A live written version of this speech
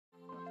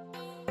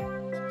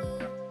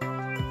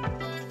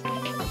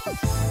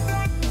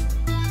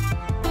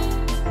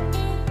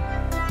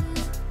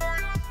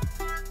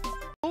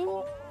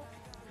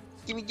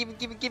gimme,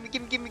 gimme, gimme,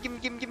 gimme, gimme, gimme,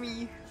 gimme,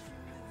 gimme.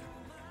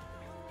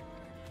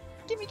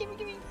 Gimme, gimme,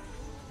 gimme.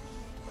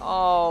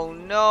 Oh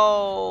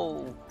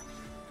no!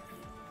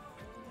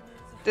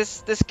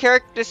 This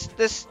character,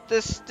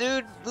 this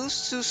dude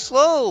moves too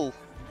slow.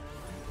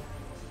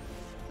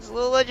 This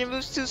little legend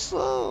moves too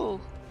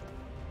slow.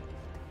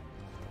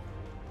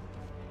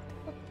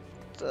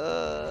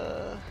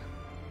 The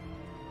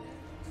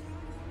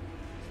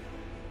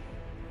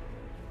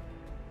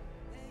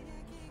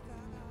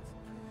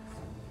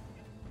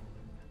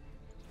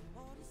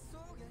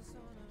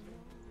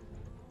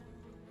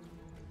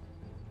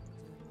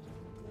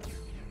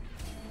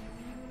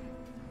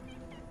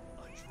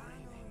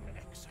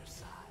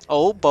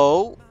oh,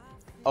 Bo.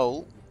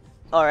 Oh.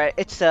 Alright,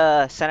 it's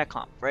Senna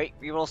comp, right?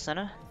 Reroll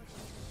Senna?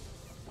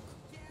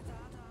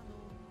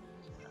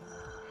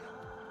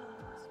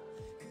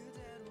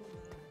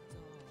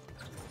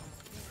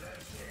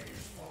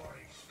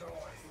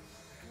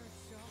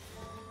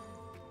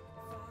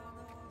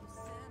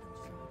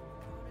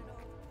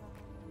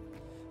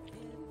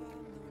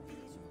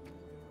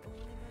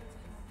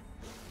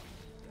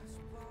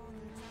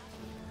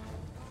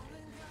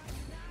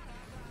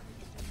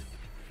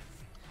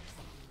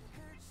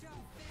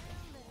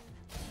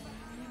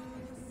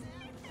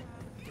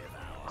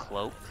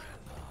 Cloak.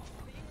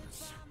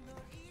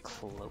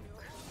 Cloak.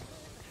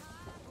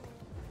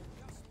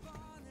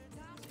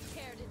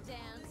 Care to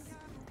dance?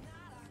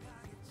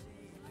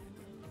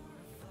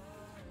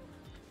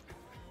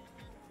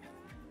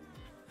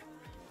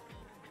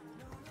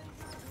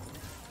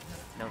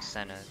 No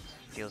Senna.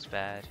 Feels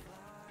bad.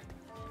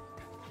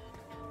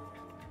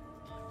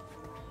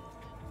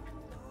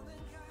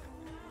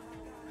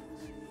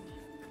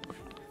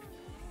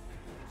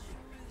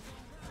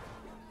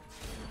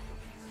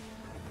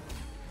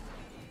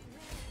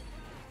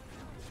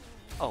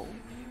 Oh.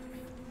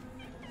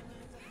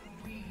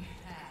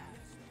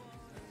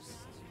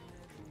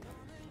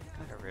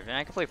 Got a Riven.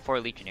 I could play 4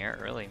 Legionnaire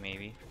early,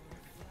 maybe.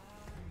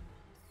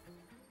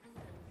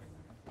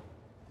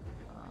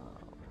 Oh,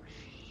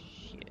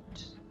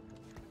 shit.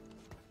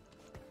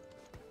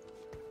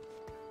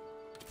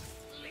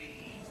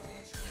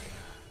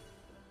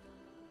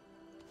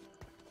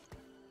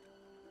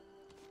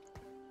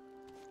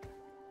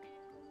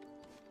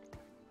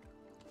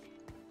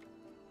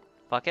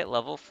 Bucket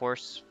level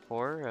force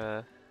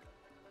 4,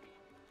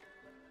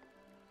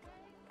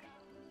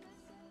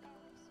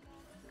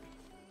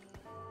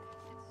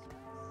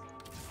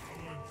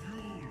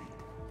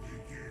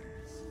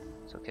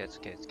 It's okay, it's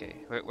okay, it's okay.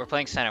 We're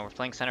playing Senna, we're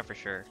playing Senna for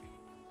sure.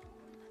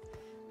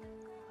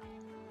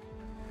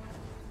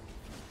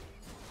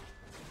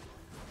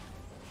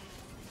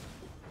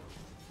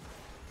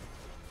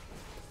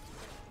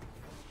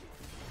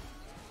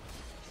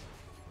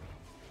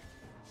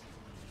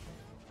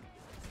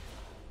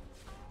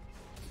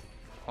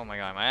 Oh my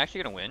god, am I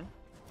actually gonna win?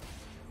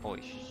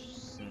 Holy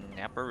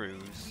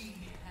snapperoos.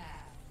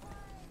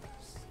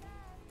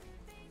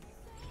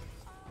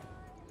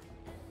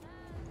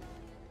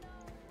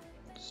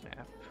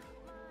 Snap.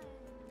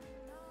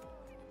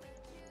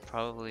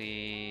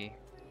 Probably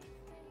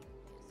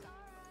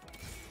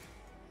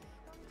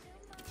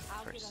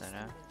for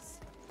Senna.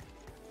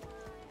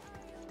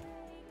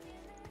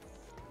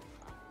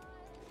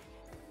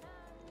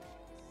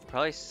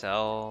 Probably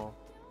sell.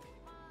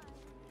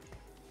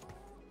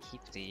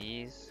 Keep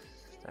these.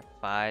 That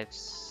 5,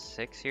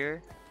 6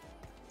 here.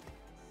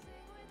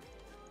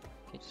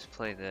 Okay, just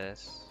play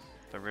this.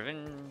 But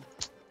Riven's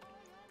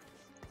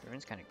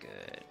kind of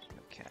good.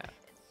 No cap.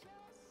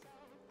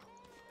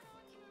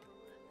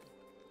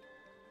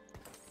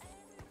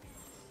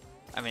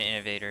 I'm an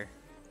innovator.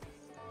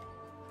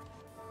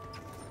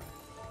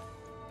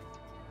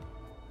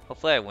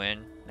 Hopefully I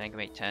win. Then I can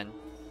make 10.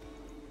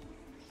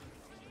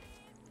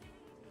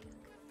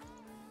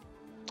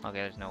 Okay,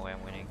 there's no way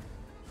I'm winning.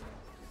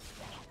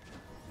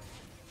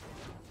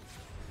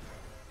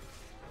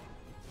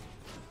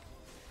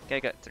 Okay, I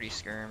got 3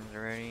 skirms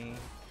already.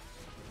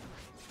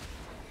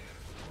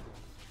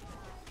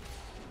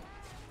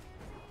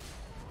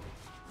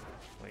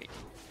 Wait.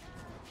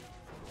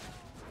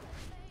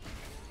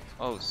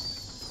 Oh,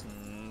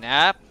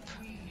 snap!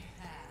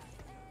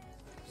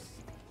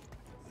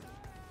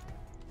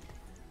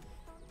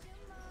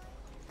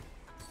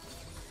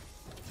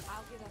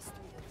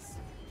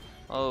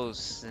 Oh,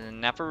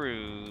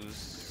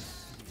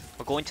 snapperoos.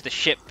 We're going to the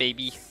ship,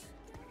 baby.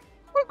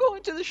 We're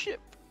going to the ship.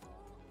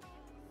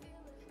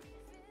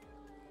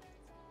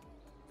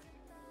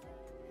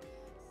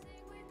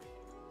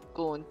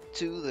 Going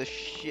to the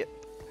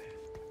ship.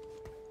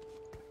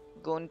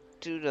 Going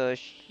to the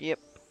ship.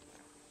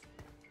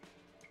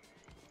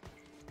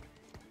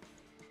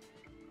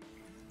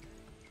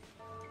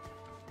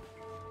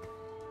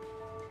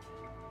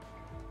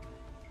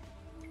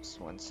 Just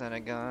one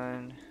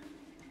Senegon.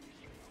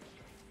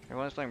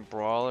 Everyone's playing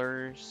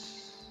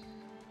brawlers.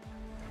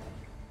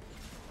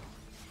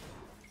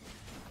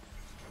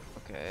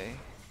 Okay.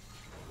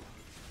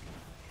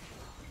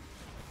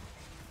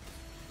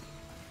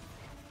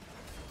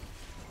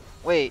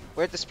 Wait,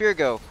 where'd the spear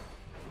go?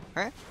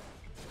 Huh?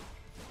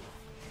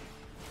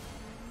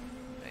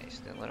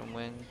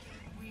 win.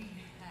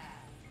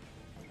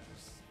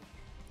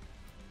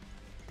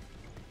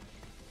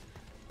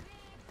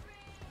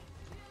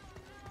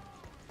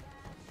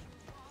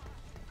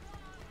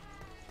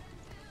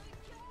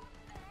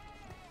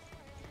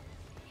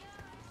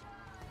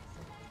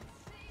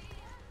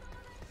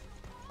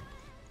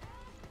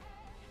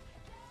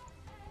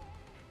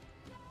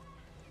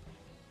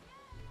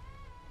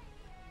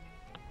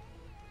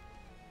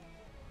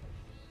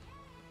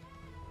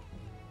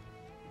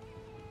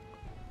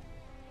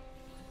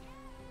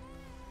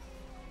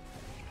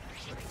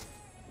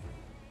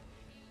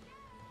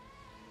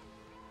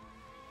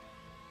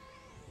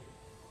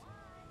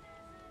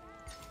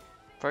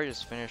 Probably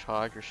just finish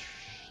Hodge or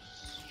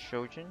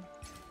Shojin.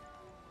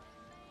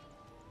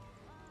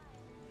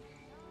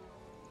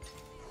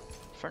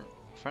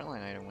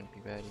 Frontline item wouldn't be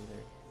bad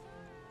either.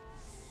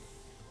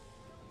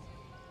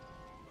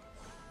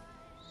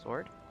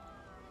 Sword?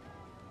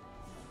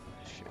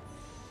 Shoot.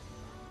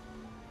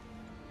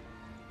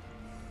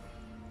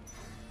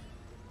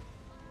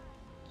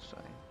 It's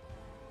fine.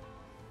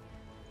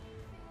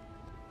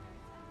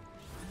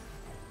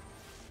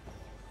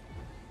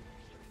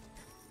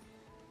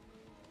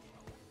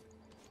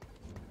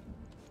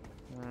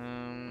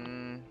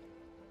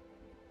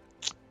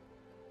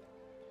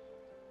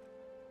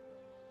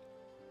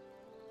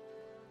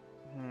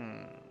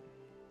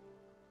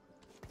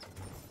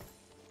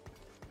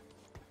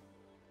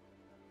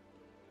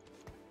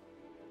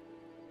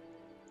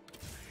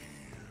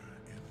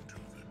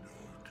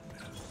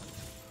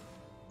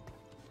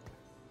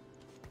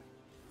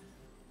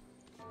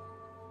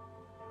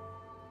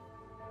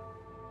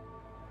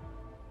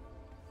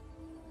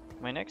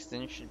 My next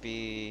thing should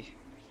be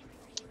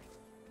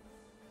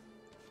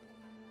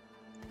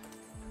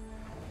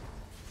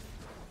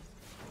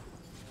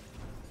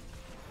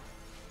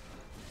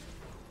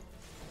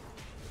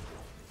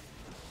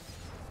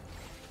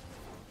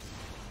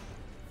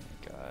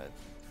God.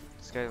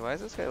 This guy, why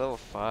is this guy level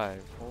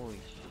 5? Holy shit.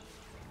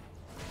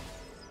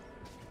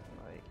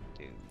 Like,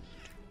 dude.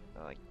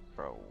 Like,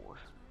 bro.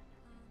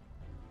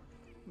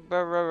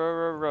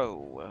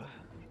 Bro.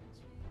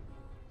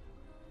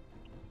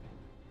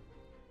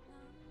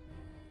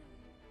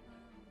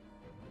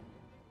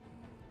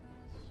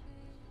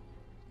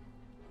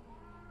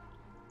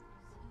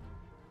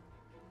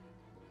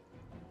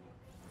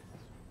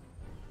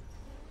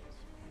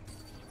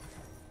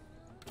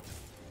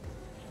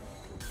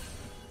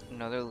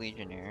 Another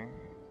Legionnaire.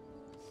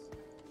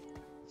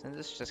 Isn't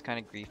this just kind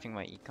of griefing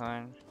my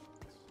econ?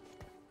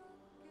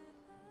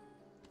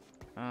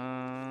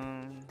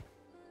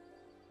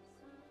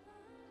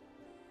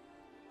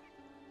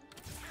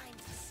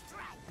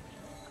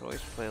 Could always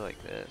play like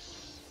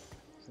this.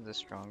 Isn't this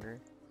stronger?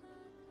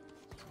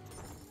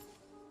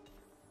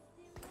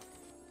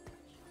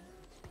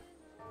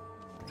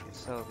 I can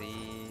sell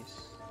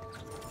these.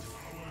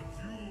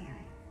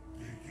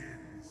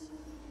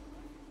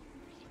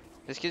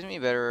 This gives me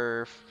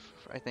better,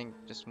 I think,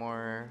 just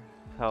more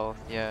health,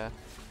 yeah.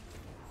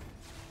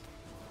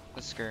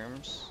 The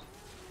skirms.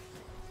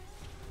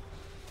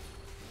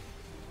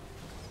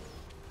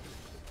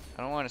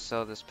 I don't want to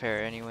sell this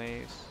pair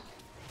anyways.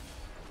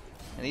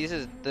 And these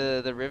is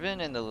the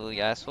Riven and the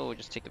Yasuo would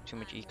just take up too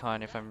much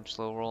econ if I'm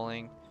slow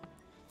rolling.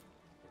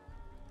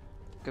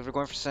 Because we're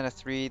going for Senna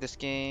 3 this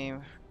game.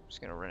 I'm just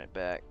gonna run it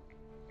back.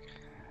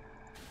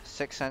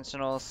 6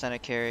 Sentinel, Senna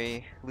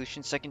carry,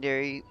 Lucian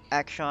secondary,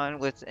 Action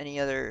with any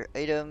other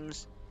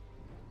items,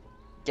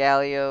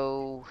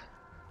 Galio,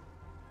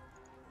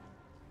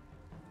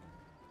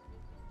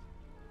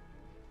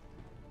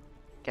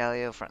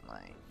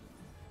 frontline.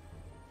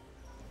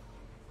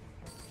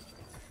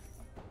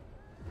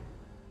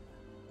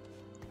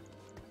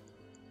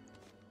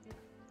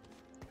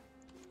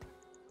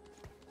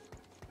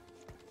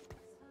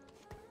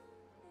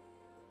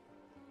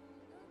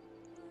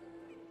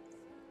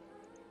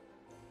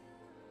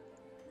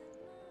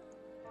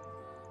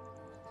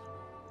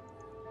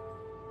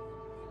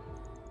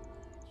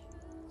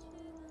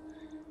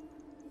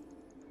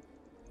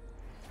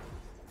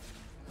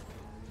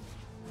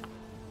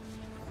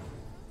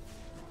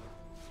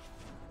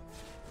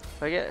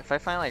 If I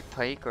find like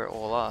Pike or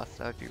Olaf,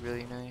 that would be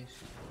really nice.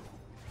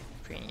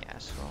 Freaking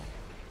asshole.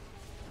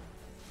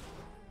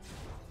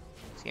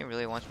 This game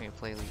really wants me to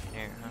play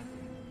Legionnaire, huh?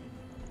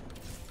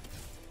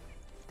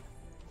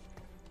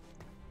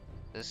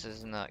 This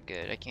is not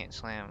good. I can't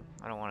slam.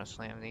 I don't want to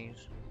slam these.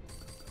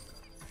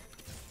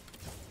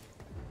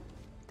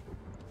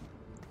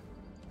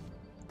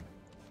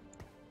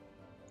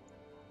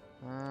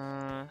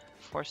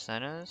 Four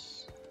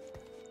Sennas.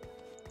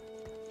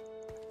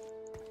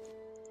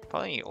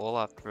 Probably need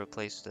Olaf to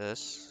replace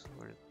this,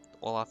 or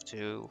Olaf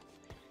 2,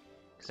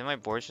 because then my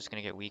board's just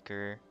gonna get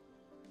weaker.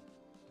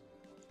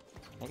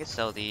 I could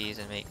sell these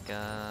and make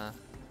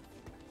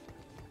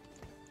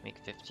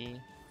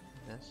 50.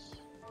 This.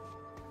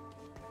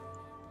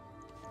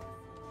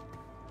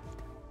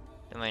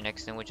 Then my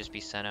next thing would just be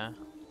Senna.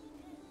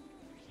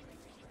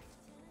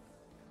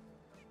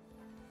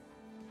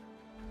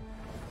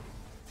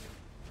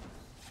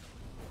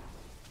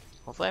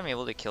 Hopefully Hopefully I'm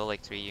able to kill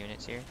like 3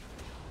 units here.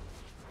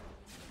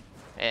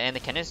 And the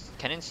Cannon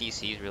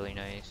CC is really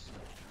nice.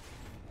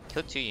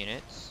 Killed 2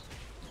 units.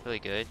 It's really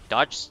good.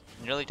 Dodge,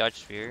 nearly dodge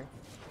sphere.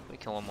 We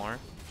kill one more.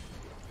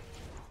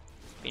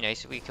 Be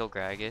nice if we kill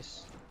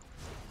Gragas.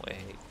 Wait.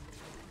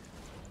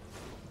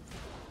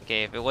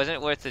 Okay, if it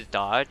wasn't worth the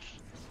dodge.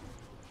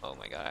 Oh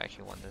my god, I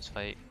actually won this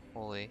fight.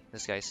 Holy,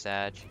 this guy's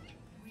Sag.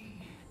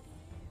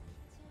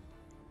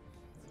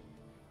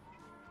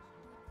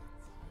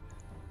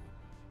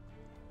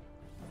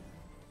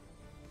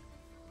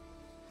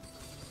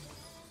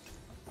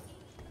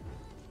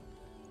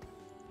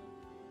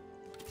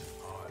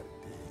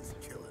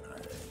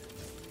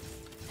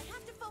 I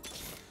have to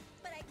focus,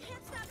 but I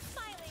can't stop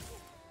smiling.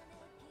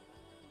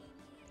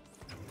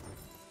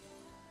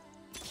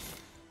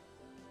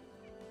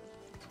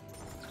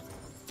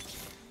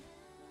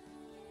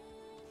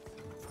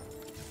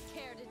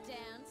 Care to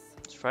dance?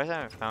 Surprised I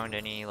haven't found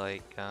any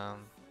like I'll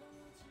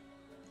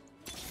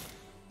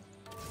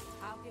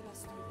get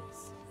us through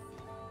this.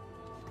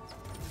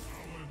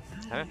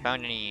 I haven't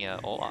found any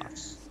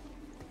Olafs.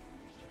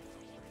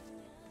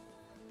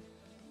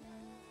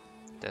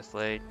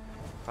 Deathblade,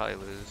 probably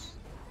lose.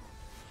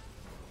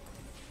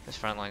 This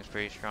front line's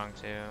pretty strong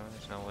too.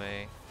 There's no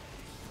way.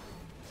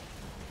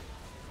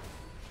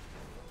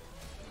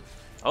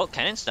 Oh,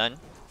 Cannon's stun.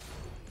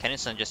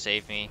 Cannon's stun just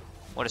saved me.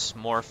 What a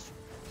smorf.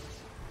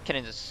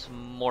 Cannon's a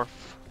smorf.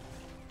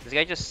 Does this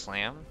guy just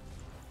slam?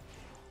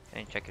 I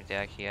didn't check if they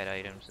actually had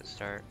items to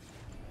start.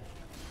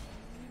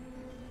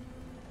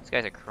 This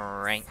guy's a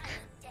crank.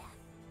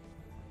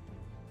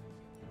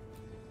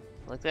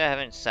 Luckily I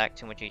haven't sacked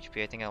too much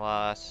HP. I think I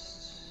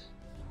lost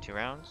 2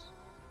 rounds?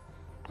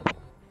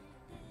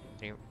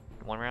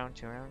 1 round,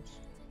 2 rounds?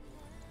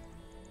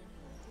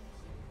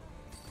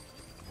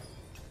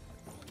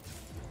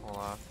 Hold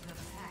off.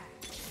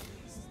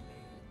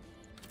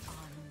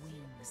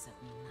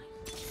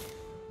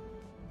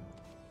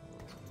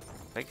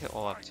 If I could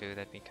Olaf too,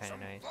 that'd be kinda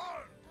nice.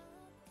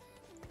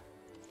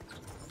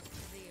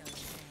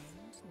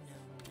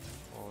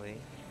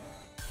 Holy.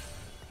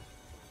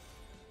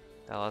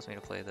 That allows me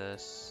to play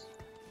this.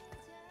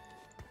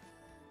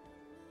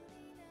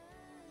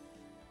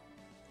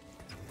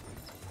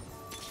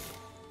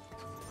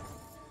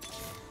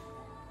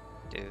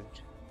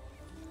 Dude.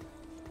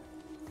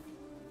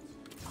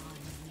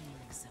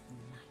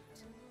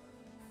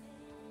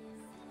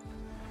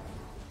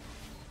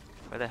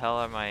 Where the hell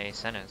are my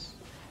Sennas?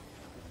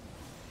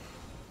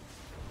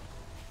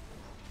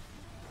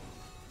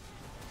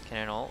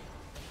 Cannon ult?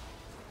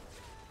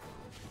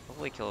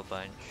 Hopefully kill a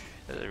bunch.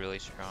 They're really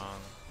strong.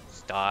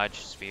 Just dodge,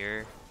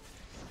 spear.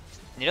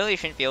 You really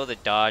shouldn't be able to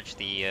dodge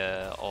the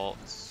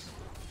ults.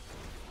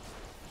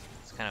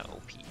 It's kind of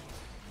OP.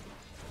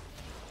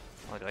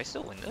 Oh, do I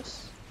still win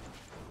this?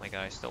 Oh my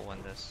god, I still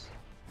won this.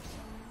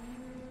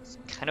 It's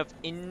kind of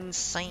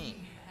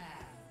insane.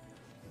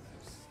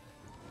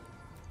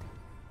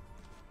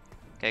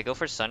 Okay, go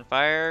for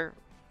Sunfire.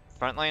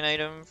 Frontline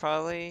item,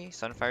 probably.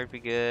 Sunfire would be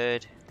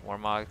good.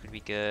 Warmog would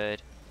be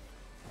good.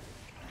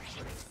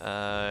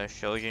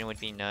 Shojin would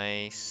be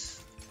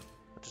nice.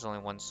 But there's only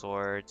 1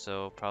 sword,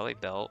 so probably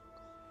belt.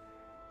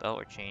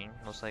 Belt or chain,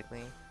 most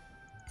likely.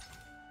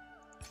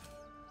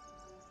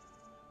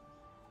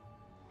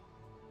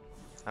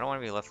 I don't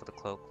want to be left with a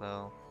cloak,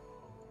 though.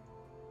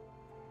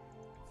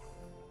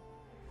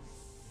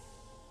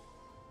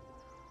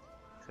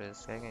 So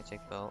this guy gonna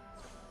take belt.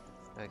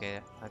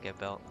 Okay, I'll get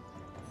belt.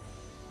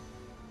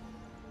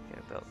 Get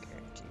a belt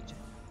guaranteed.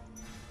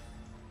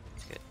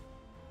 Good.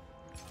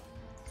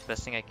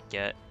 Best thing I could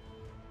get.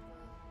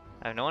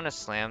 I have no one to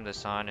slam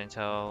this on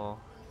until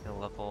the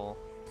level.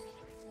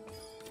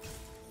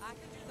 I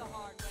can do the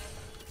hard way.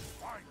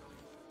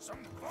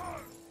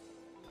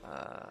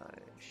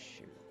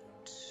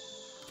 Shoot.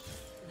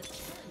 The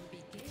fun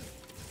begins.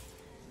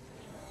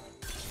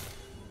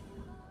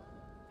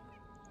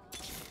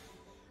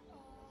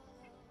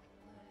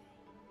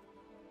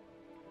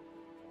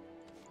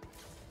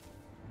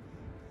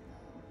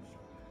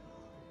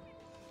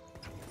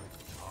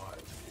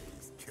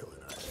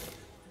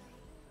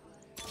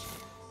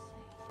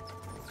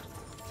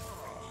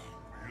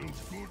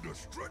 Feels good to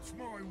stretch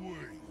my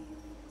way.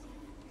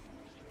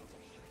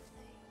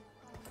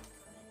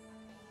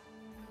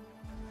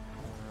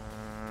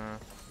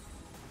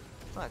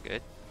 Not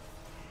good.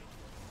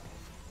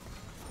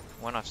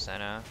 1 off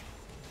Senna.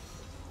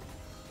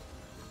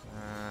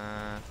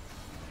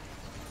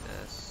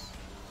 This.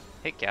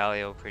 Hit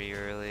Galio pretty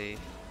early.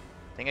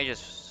 I think I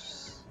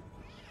just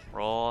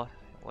roll.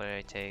 What did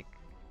I take?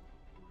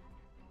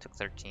 Took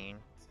 13.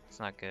 It's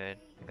not good.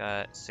 I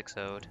got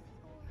 6-0'd.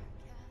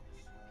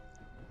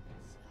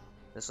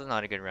 This was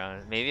not a good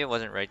round. Maybe it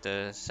wasn't right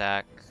to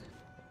sack.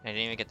 I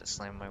didn't even get to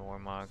slam my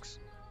Warmogs.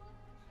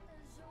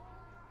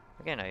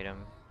 I get an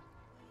item.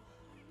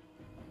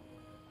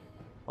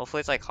 Hopefully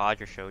it's like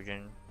Hodge or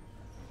Shojin.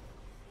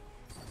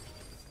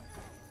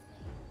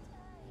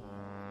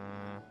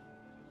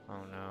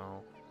 Oh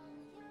no.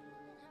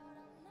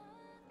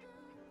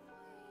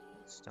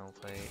 Stone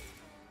plate.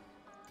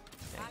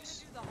 I can Nice.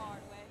 do the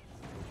hard way.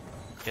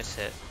 Just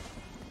hit.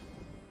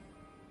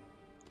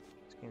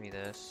 It's gonna be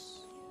this.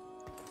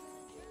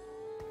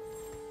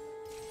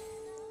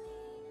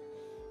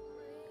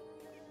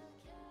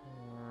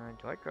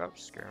 Do I drop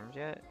skirms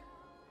yet?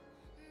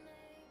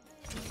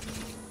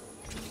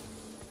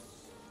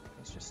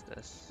 It's just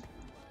this.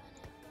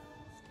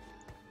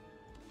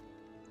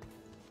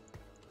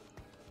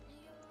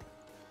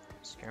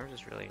 Skirms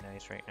is really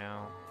nice right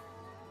now.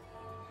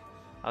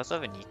 I also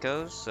have an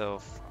Eco, so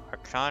if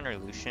Archon or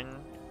Lucian,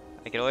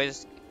 I could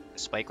always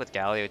spike with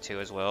Galio too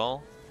as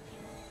well.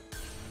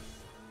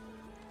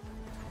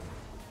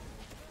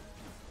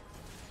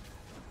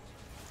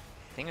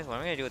 Thing is, what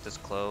am I gonna do with this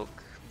cloak?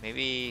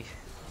 Maybe.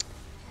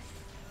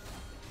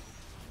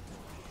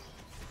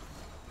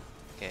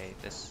 Okay,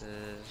 this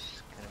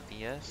is gonna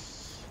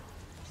BS.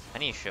 I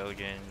need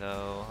Shojin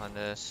though on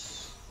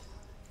this.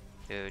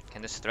 Dude,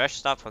 can this Thresh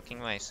stop hooking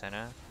my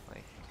Senna?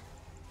 Like,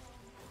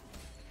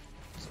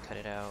 just cut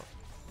it out.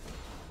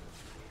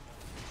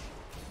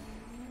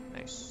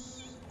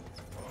 Nice.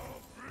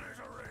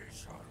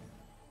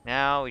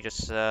 Now we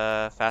just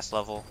fast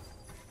level.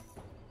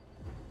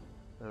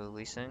 Oh,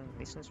 Lee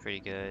Sin's pretty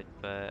good,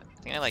 but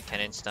I think I like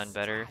Cannon's stun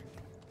better.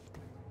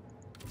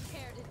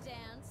 Care to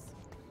dance?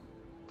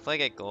 If I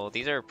get gold,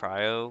 these are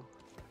prio.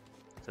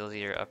 Those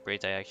are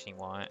upgrades I actually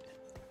want.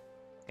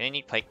 Gonna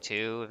need Pike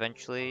too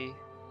eventually.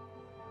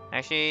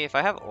 Actually, if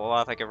I have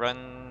Olaf, I could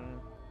run.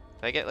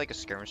 If I get like a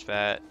skirm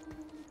spat,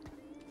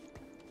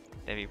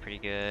 that'd be pretty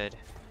good.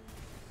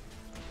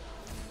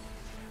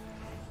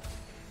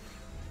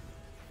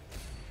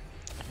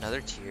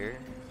 Another tier.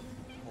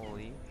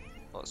 Holy.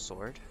 Oh,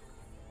 sword.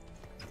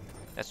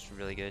 That's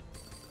really good.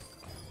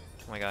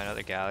 Oh my god,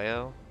 another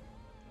Galio.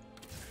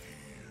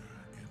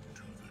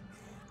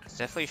 It's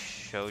definitely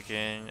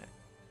Shojin.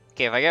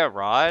 Okay, if I get a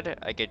rod,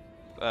 I could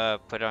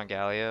put it on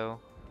Galio.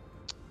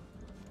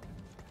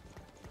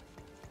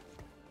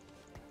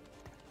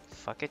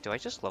 Fuck it, do I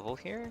just level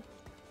here?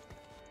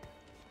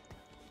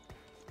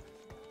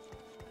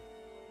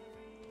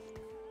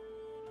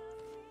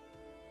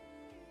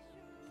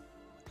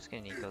 Just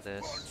gonna Nico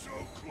this.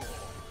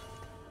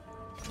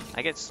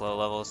 I get slow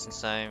level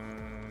since I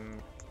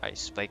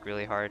spike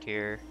really hard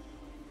here.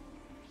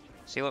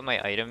 See what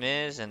my item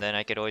is, and then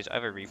I could always I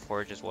have a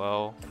reforge as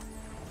well.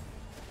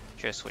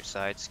 Just switch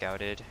sides,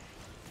 scouted.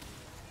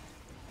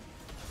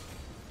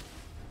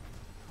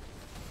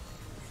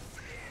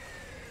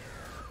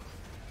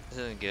 This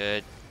isn't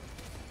good.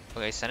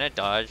 Okay, Senna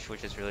dodge,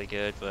 which is really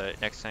good,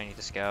 but next time I need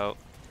to scout.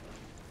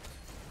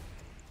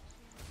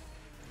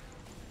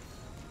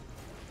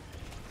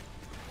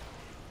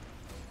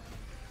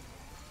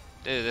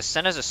 Dude, the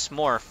Senna's a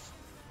smurf.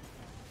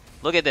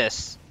 Look at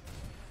this.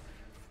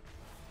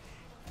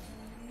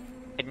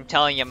 I'm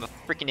telling you, I'm a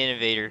freaking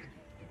innovator.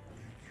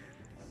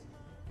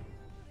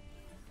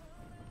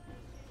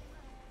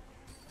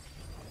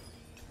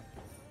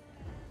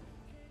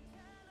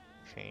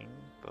 Chain,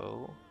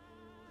 bow.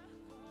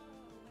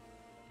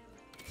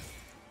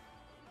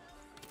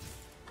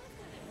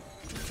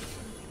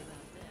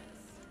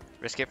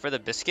 Risk it for the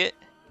biscuit.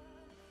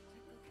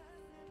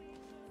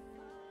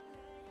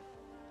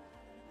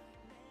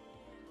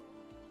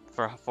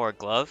 For a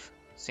glove,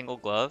 single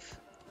glove.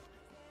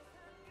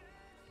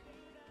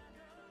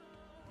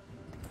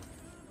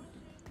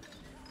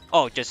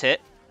 Oh, just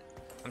hit.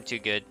 I'm too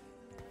good.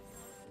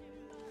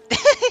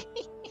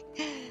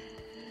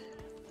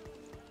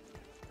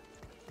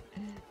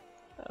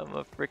 I'm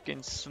a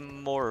freaking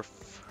smurf.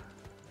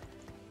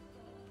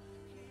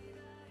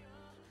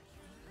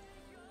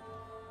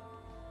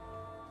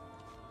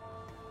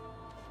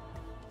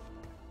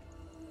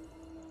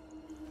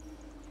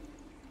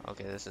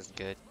 Okay, this is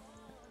good.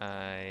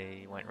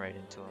 I went right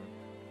into him.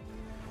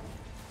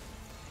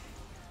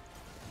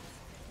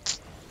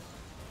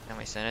 Now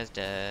my Senna's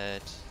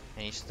dead.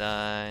 And he's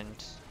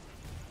stunned.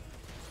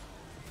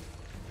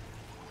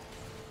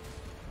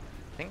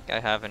 I think I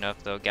have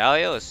enough though.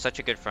 Galio is such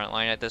a good front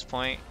line at this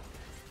point.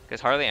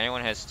 Because hardly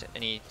anyone has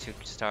any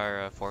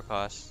 2-star 4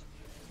 costs.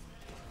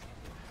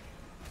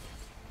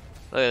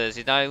 Look at this,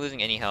 he's not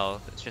losing any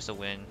health. It's just a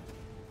win.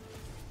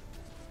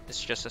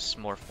 It's just a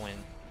smurf win.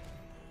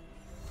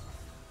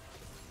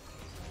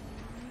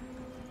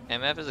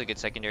 MF is a good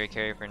secondary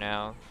carry for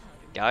now.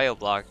 Galio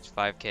blocked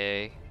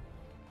 5k.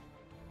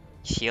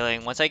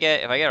 Healing. Once if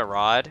I get a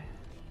rod,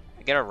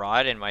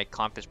 and my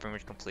comp is pretty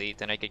much complete,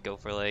 then I could go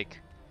for like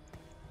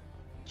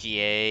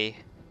GA.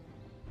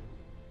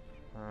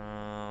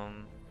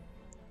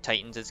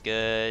 Titans is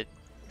good.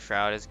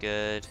 Shroud is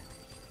good.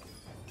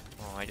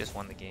 Oh, I just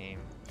won the game.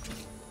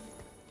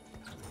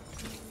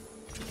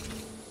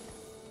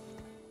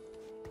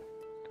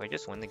 Do I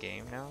just win the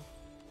game now?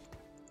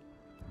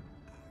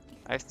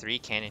 I have 3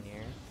 cannon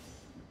here.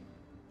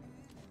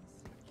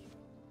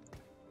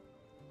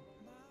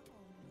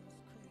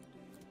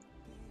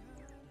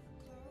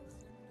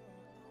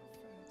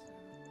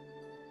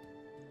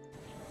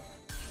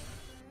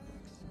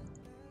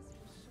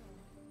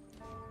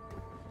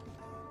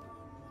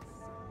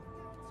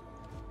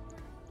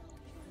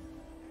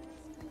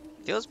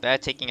 Feels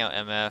bad taking out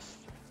MF.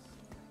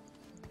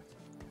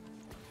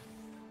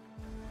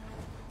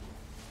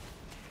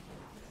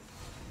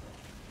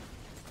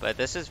 But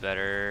this is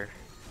better.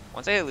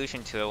 Once I get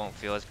Lucian 2, it won't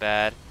feel as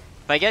bad.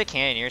 If I get a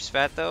Cannoneer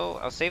spat though,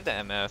 I'll save the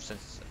MF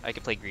since I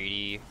could play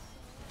greedy.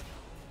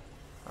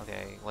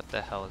 Okay, what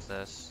the hell is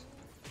this?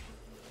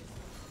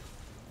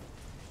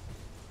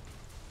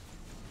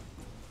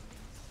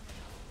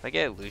 If I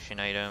get Lucian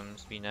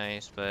items, be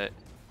nice, but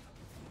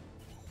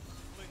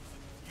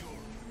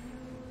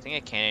I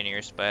think a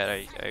Cannoneer spat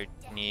I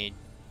need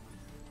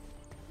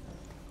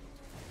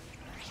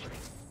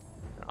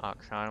an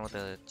Octron with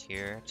a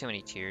tier. Too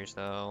many tiers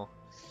though.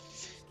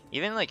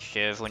 Even like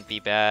Shiv wouldn't be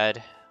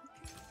bad.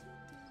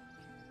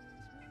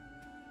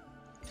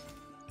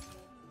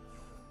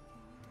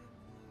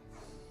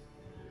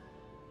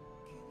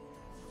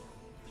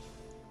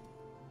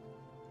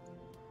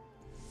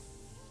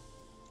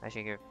 I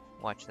should go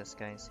watch this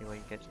guy and see what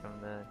he gets from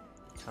the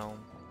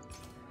tome.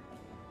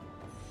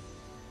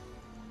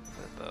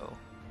 The bow.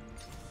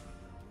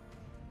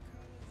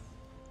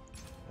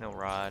 No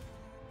rod.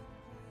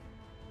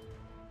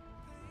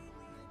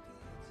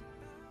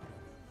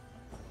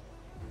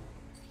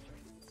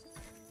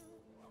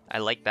 I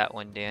like that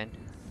one, Dan.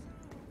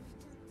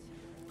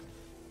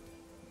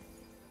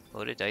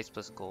 Loaded dice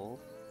plus gold.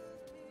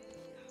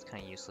 It's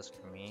kind of useless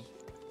for me.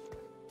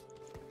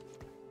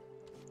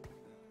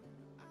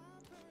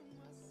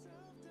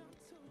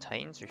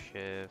 Titans or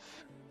Shiv?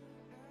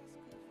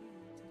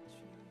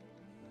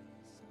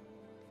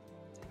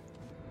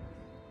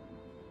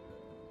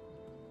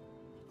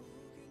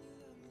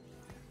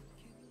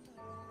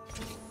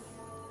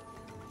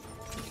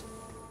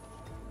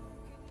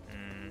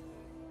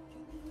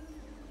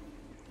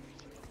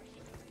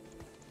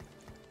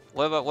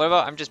 What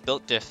about I'm just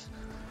built diff?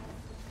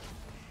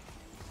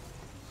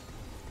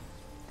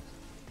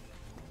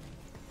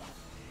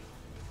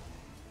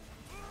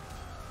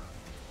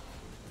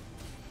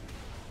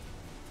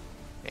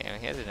 Damn,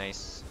 he has a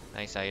nice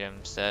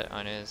item set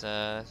on his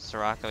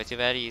Soraka. Too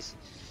bad he's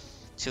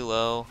too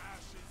low.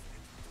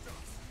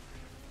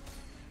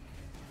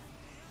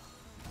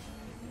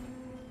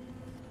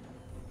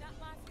 Not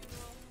my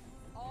funeral.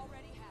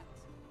 Already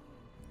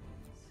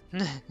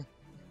had it.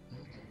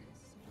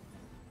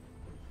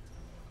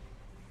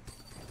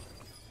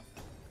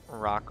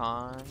 Rock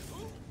on.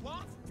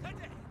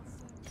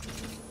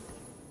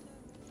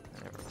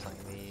 Never playing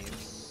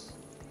these.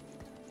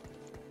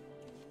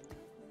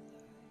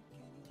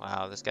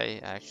 Wow, this guy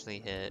actually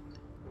hit.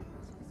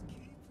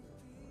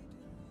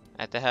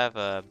 I have to have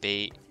a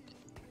bait.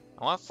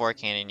 I want 4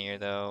 Cannoneer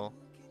though.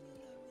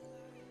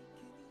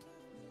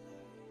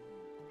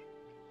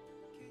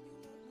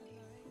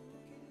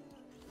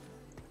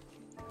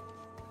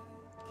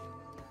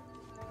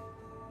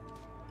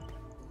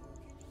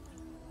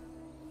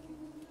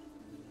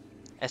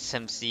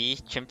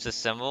 SMC, Chimps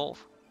Assemble.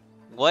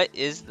 What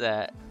is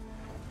that?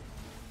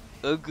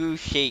 Ugu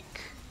Shake.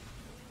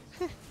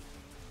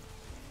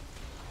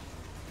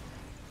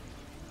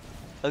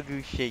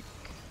 Ugu Shake.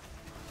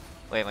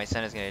 Wait, my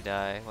son is gonna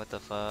die. What the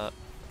fuck?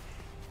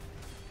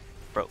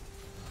 Bro.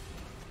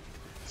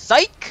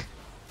 Psych!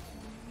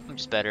 I'm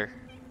just better.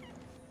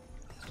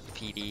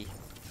 PD.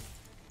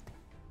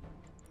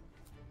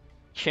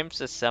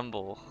 Chimps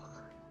Assemble.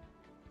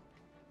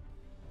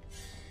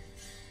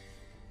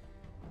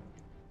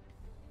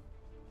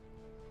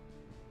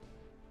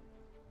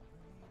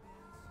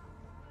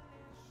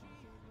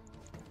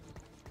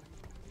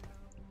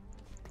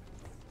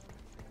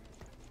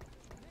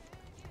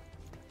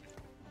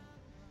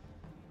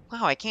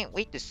 Wow, I can't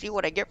wait to see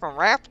what I get from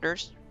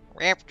Raptors.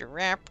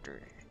 Raptor.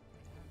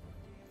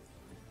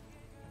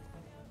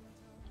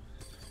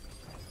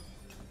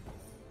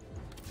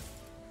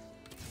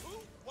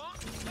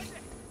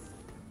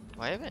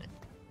 I haven't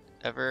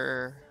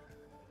ever...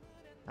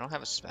 I don't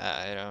have a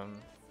spat item.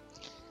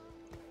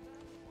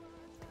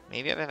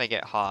 Maybe if I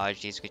get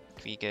Hodge, these could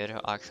be good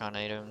auction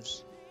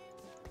items.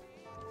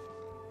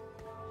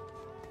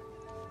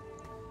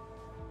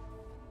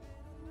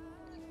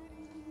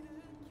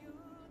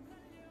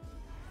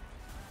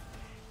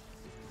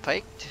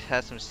 Pike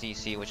has some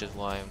CC, which is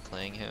why I'm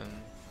playing him.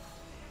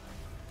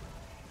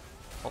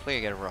 Hopefully I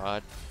get a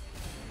rod.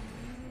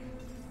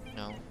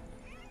 No.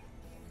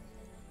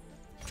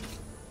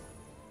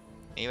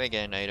 Maybe I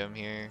get an item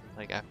here,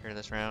 like after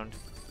this round.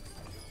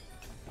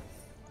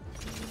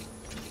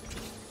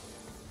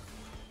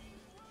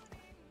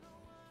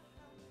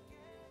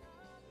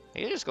 I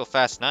could just go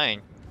fast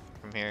 9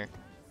 from here.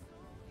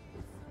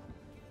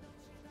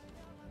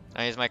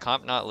 Is my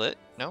comp not lit?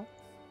 No?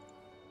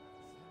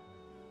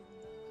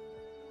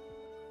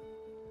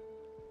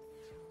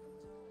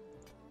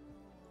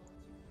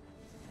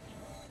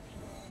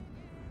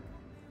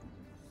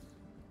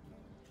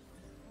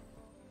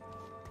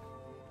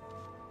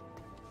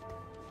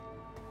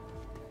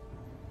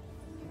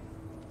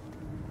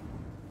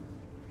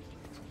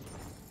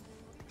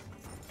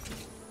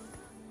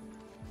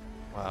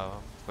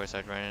 Wow, of course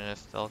I'd run in a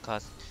fell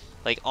cost.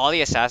 Like, all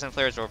the assassin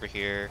players are over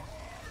here.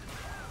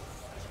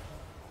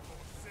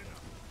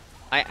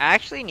 I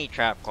actually need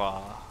Trap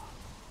Claw.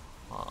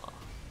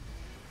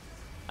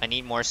 I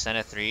need more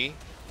Senna 3.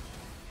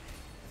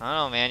 I don't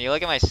know, man. You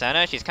look at my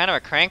Senna, she's kind of a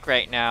crank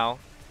right now.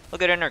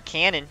 Look at her in her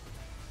cannon.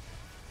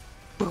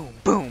 Boom,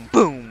 boom,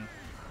 boom,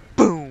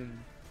 boom.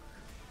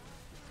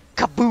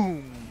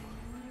 Kaboom!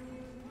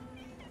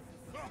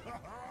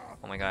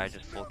 Oh my god, I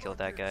just full killed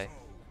that guy.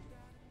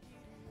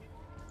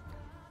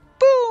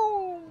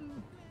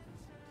 Boom!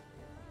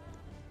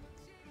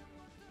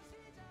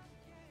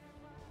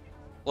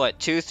 What,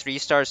 2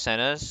 3-star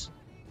Sennas?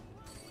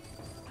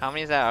 How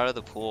many is that out of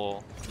the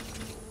pool?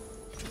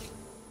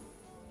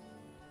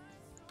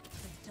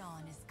 The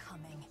dawn is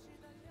coming.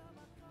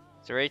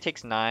 So it already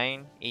takes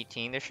 9,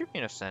 18. There should be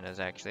enough Sennas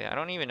actually. I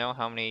don't even know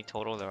how many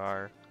total there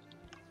are.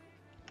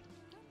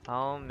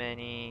 How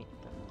many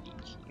of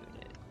each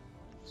unit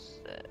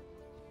set?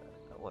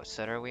 What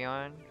set are we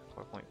on?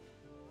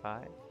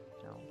 4.5?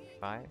 No,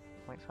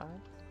 5.5?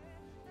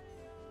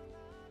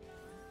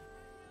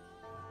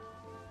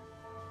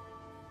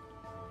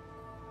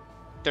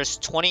 There's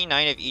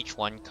 29 of each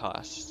one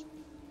cost.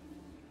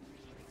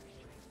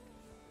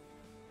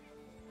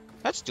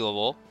 That's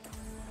doable.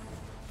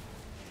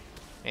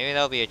 Maybe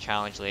that'll be a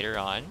challenge later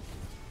on.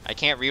 I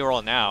can't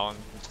reroll now.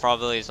 Its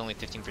probability is only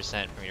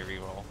 15% for me to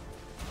reroll.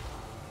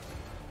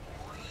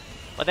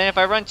 But then if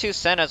I run 2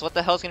 Sennas, what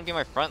the hell's gonna be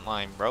my front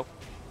line, bro?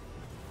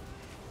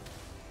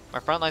 My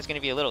front line's gonna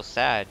be a little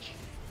sad.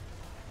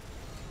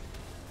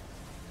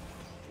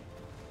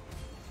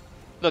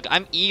 Look,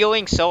 I'm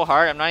egoing so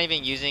hard, I'm not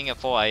even using a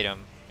full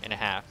item and a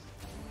half.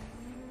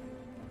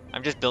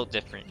 I'm just built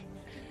different.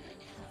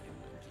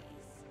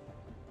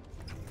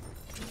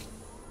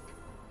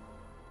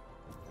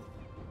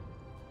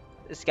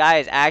 This guy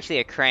is actually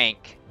a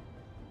crank.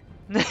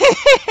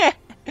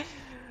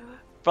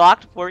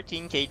 Blocked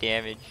 14k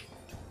damage.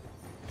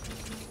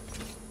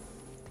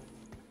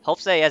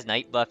 Helps that he has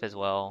night buff as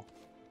well.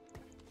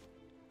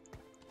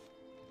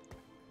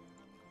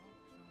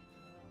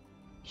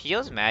 He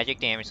deals magic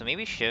damage, so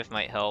maybe Shiv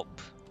might help.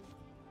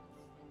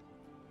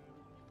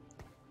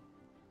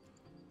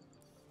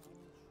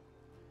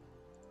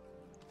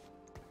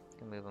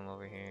 Can move him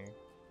over here.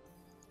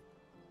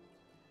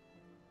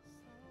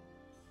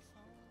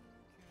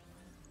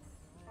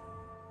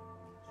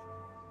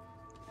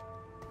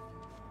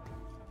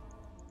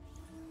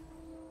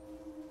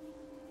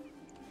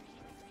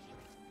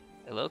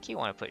 I low-key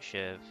want to put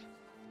Shiv.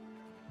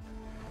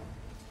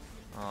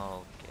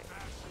 Okay.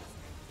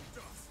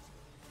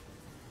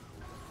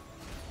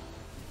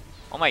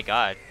 Oh my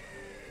god.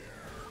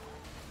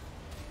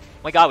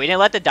 Oh my god, we didn't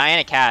let the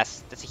Diana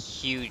cast. That's a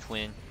huge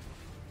win.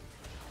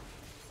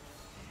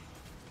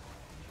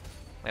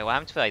 Wait, what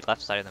happened to the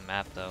left side of the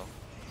map though?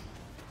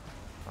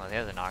 Oh, they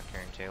have the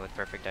Nocturne too with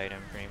perfect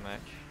item pretty much.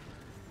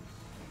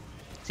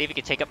 See if he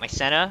can take up my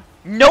Senna.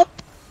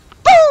 Nope!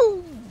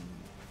 Boom!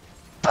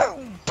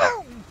 Boom!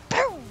 Boom!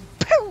 Boom!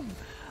 Boom!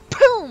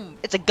 Boom!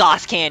 It's a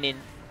Gauss Cannon!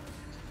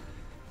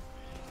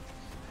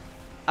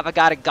 I've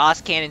got a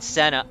Gauss Cannon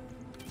Senna.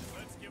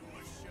 Let's give him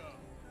a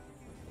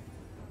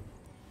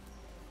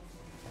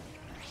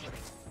shove.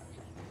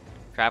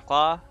 Crab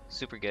Claw,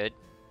 super good.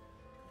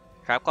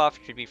 Crab Claw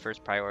should be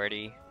first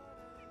priority.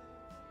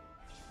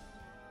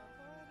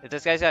 If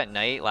this guy's got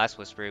Knight, Last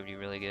Whisper would be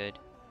really good.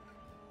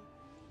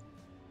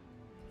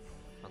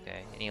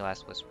 Okay, any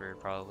Last Whisper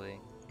probably.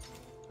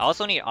 I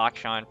also need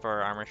Akshan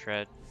for Armor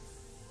Shred.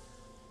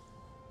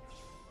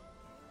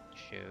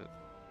 Shoot.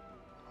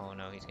 Oh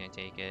no, he's gonna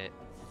take it.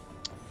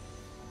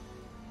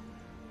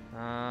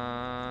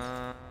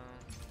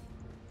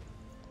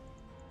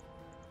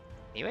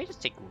 Maybe I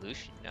just take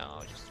Lucian.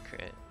 No, just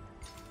crit.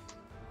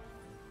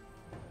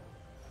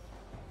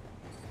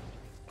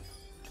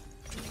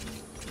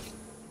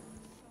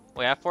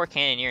 Wait, I have 4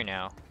 Cannoneer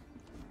now.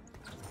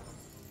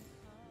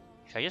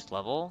 Should I just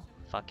level?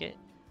 Fuck it.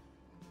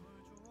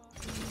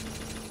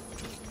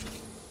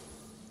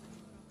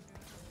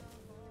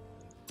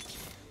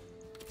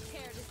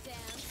 Care to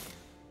stand?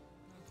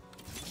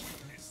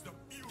 Witness the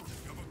fury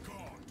of a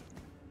god.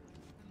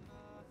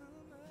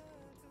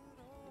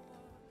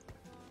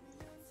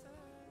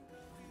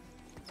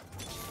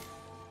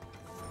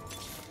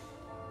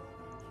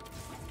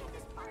 Let's get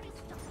this party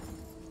started.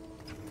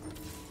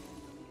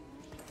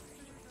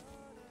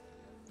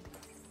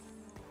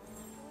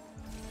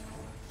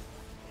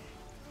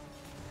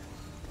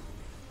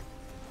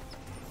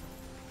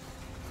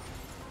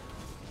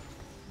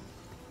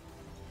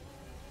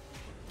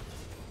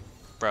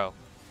 Bro.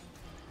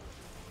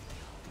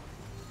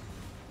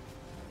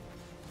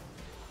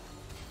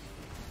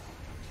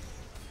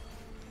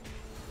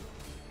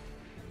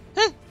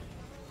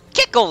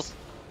 Kickles!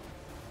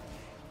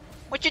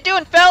 What you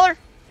doing, feller?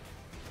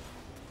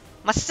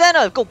 My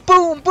Senna, go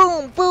boom,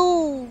 boom,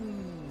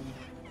 boom!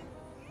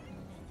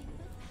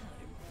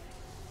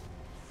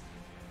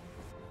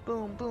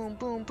 Boom, boom,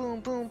 boom, boom,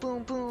 boom,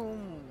 boom, boom,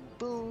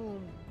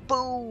 boom,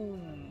 boom.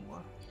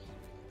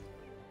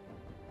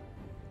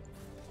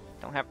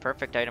 Don't have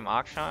perfect item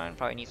Akshan,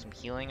 probably need some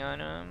healing on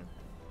him.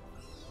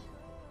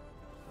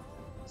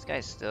 This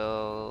guy's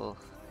still...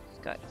 He's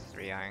got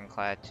 3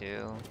 Ironclad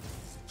too.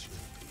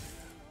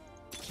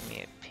 Give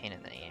me a pin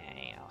in the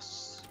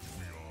ass.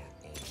 We are all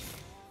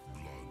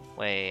blood.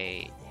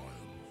 Wait.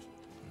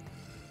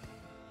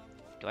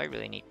 Do I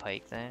really need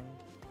Pike then?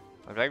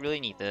 Or do I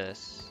really need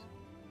this?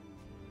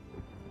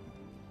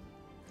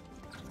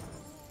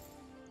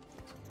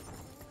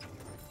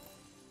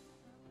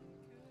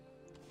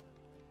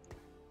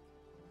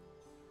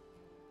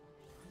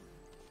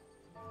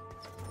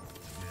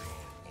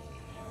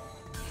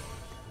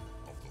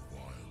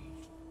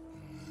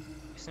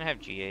 Doesn't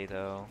have GA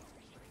though.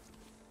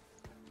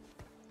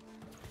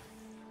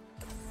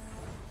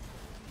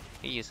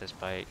 He use this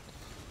Pike.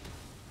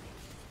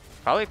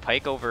 Probably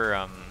Pike over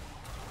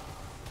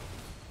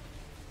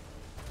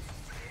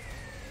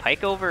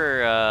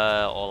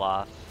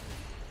Olaf.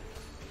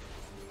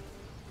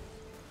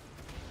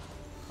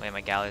 Wait,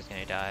 my Galio's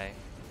gonna die.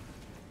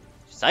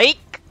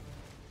 Psych!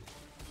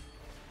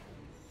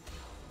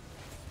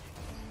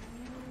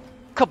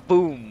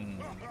 Kaboom!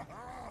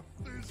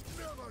 This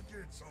never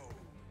gets old.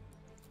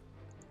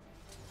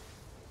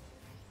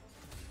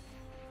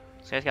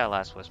 This guy's got a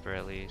last whisper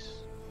at least.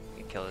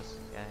 We can kill this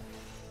guy.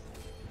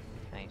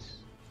 Nice.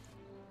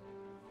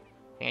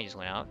 I think I just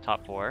went out.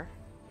 Top 4.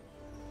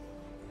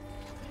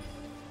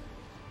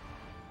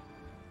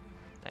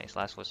 Nice,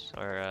 last whisper,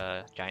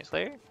 or Giant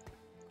Slayer?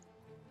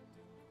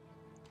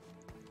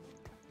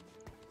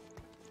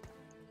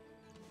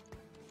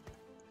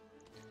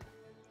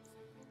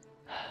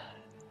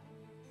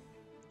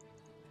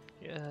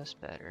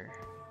 Just better.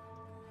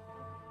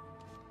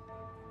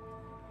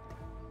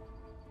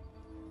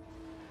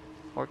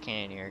 Or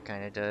Cannoneer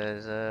kind of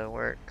does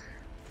work.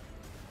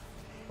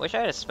 Wish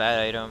I had a spat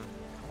item.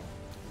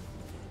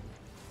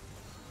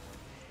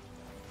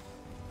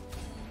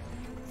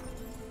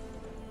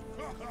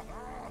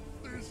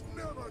 This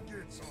never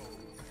gets old.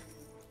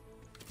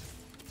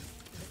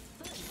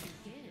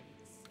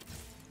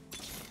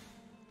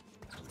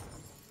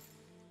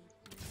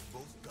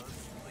 Both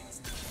guns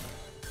placed.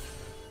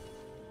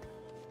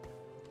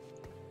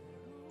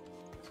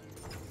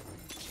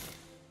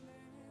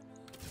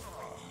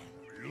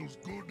 Feels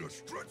good to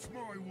stretch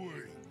my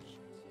wings.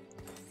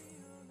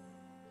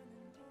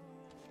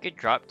 Could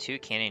drop 2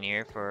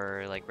 Cannoneer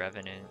for like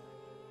Revenant.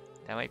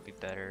 That might be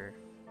better.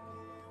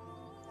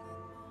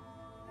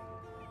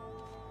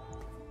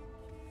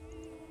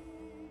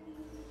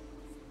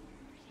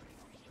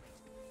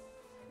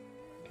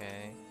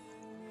 Okay.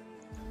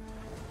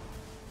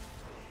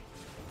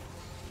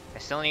 I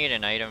still need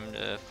an item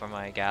for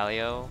my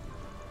Galio.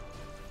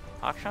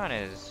 Akshan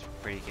is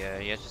pretty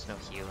good. He has just no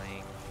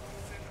healing.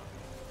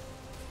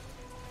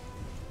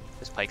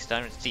 This Pike's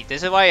done. See,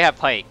 this is why I have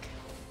Pike.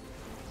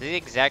 This is the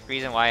exact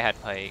reason why I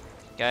had Pike.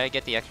 Gotta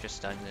get the extra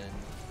stun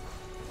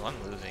in. Oh,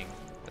 I'm losing.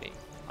 Wait,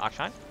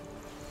 Akshan?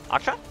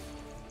 Akshan?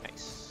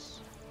 Nice.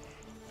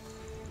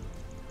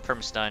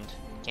 Perm stunned.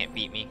 Can't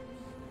beat me.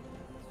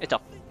 It's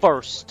a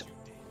first.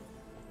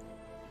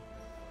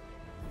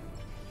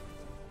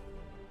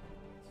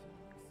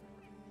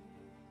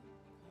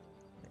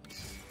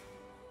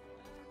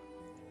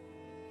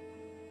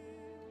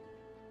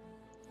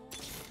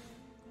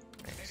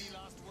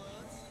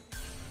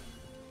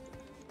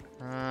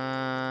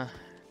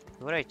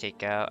 Who would I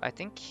take out? I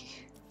think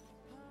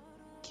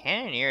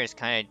Cannoneer is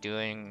kind of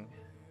doing,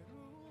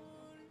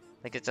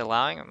 like, it's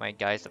allowing my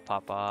guys to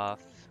pop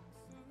off.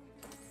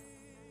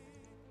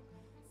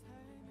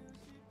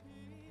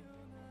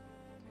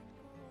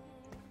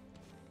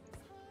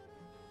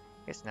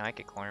 I guess now I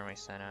could corner my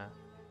Senna.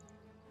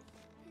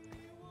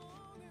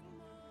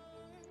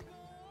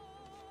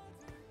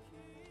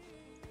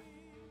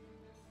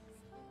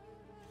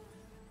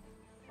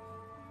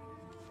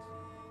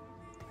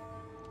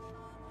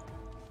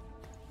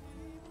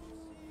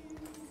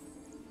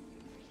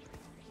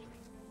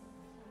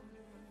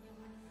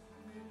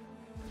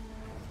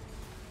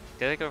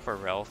 Did I go for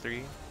Rel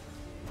 3?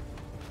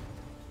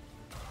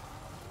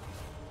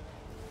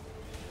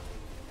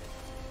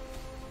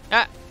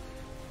 Ah!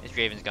 This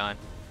Draven's gone.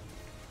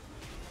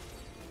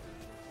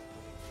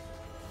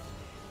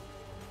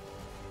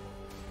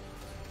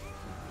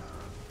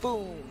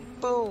 Boom!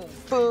 Boom!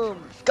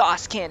 Boom!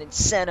 Gauss Cannon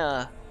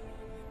Senna!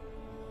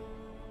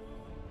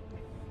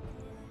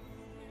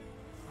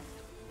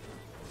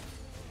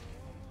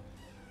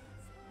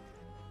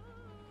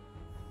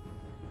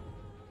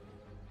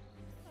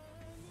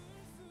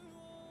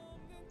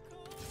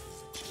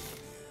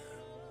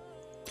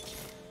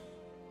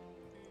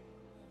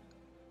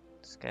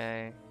 This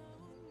guy.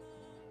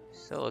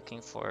 Still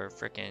looking for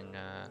frickin'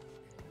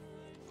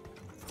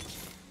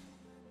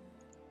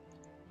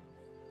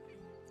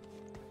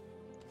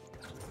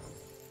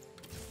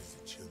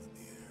 Chill in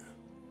the air.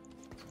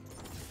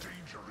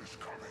 Danger is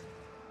coming.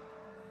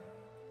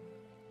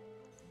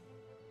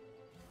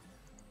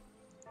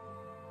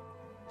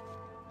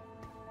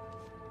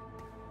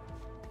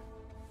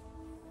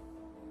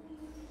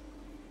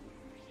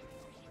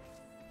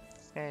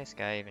 this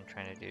guy even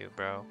trying to do,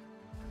 bro?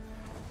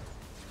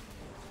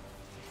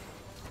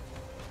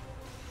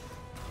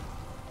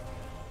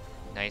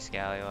 Nice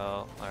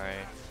Galio. Alright.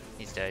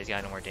 He's dead. He's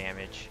got no more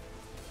damage.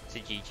 It's a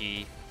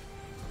GG.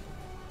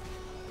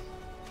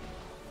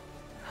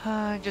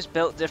 Just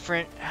built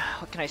different.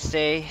 What can I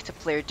say? It's a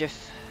player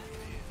diff.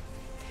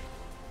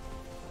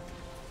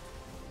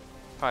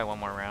 Probably one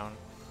more round.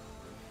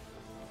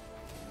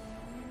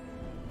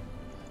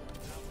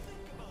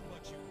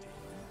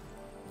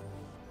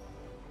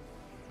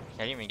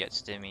 I didn't even get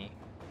Stimmy.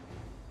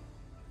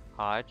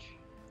 Hodge.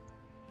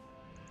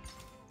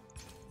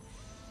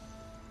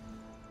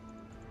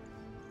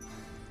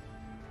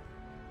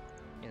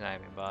 He's not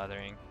even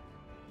bothering.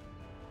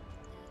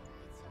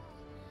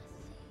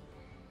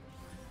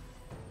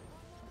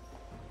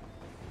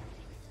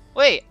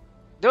 Wait!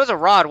 There was a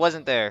rod,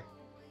 wasn't there?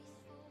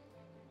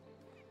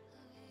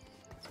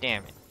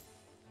 Damn it.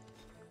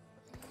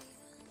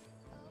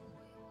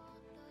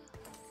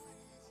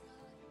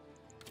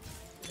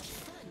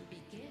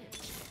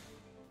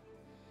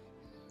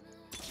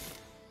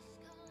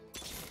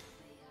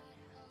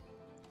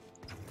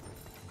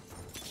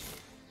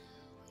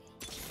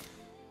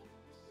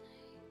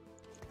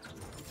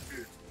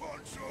 It's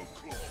Pancho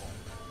Claw.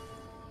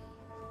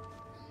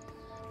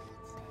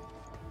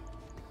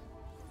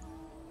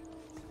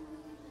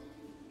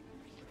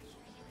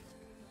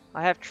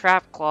 I have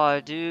Trap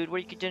Claw, dude. What are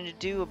you gonna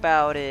do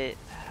about it?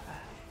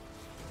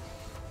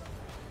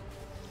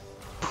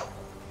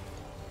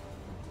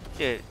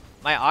 Dude,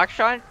 my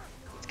Oxtron,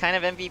 it's kind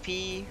of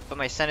MVP, but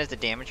my Sen is the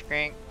damage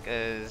crank,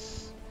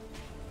 cause...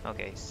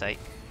 Okay, psych.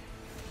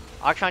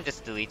 Oxtron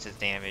just deletes his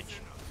damage.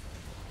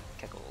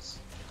 Keckles.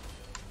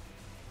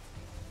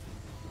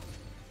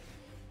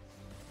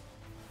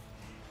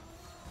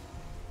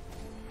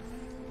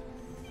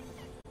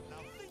 Now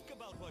think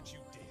about what you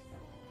did.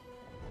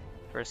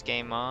 First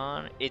game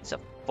on, it's a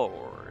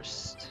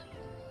forced.